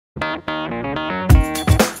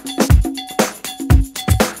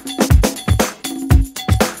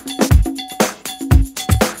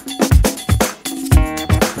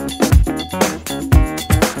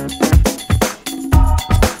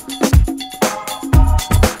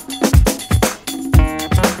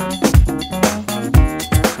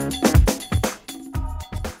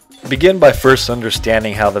Begin by first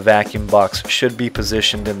understanding how the vacuum box should be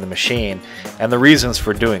positioned in the machine and the reasons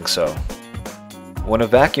for doing so. When a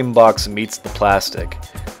vacuum box meets the plastic,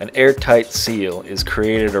 an airtight seal is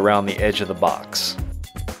created around the edge of the box.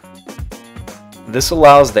 This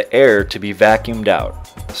allows the air to be vacuumed out,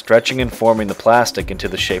 stretching and forming the plastic into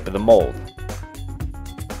the shape of the mold.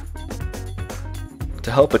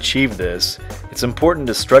 To help achieve this, it's important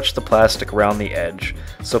to stretch the plastic around the edge,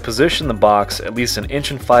 so position the box at least 1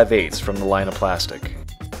 5/8 inches from the line of plastic.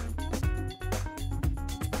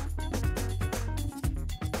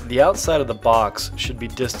 The outside of the box should be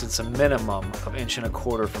distanced a minimum of 1¼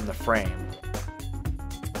 inch from the frame.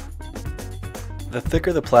 The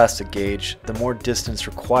thicker the plastic gauge, the more distance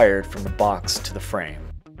required from the box to the frame.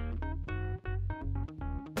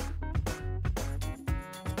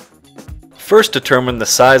 First, determine the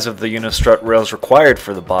size of the unistrut rails required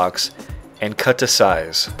for the box and cut to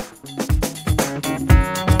size.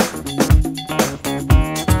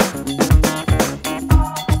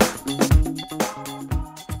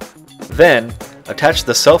 Then, attach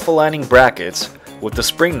the self-aligning brackets with the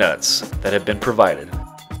spring nuts that have been provided.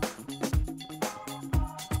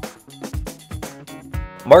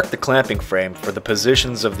 Mark the clamping frame for the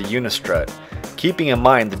positions of the unistrut, keeping in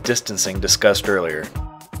mind the distancing discussed earlier.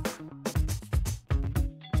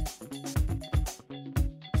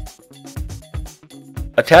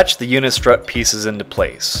 Attach the unistrut pieces into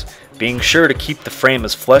place, being sure to keep the frame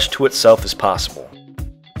as flush to itself as possible.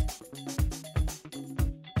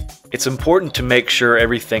 It's important to make sure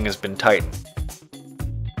everything has been tightened.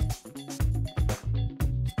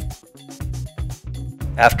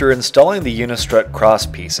 After installing the unistrut cross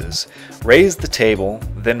pieces, raise the table,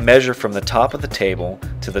 then measure from the top of the table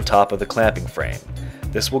to the top of the clamping frame.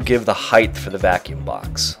 This will give the height for the vacuum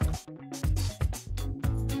box.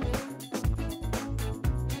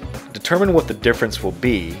 Determine what the difference will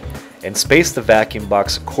be and space the vacuum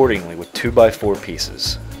box accordingly with 2x4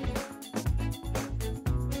 pieces.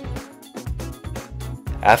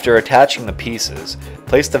 After attaching the pieces,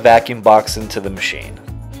 place the vacuum box into the machine.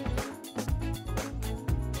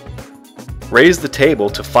 Raise the table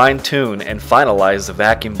to fine-tune and finalize the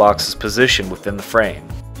vacuum box's position within the frame.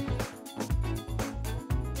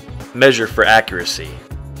 Measure for accuracy.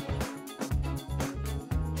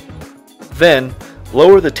 Then,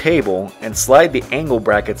 lower the table and slide the angle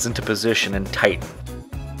brackets into position and tighten.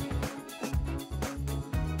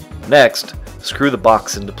 Next, screw the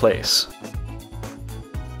box into place.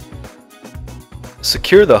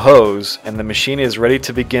 Secure the hose and the machine is ready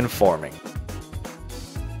to begin forming.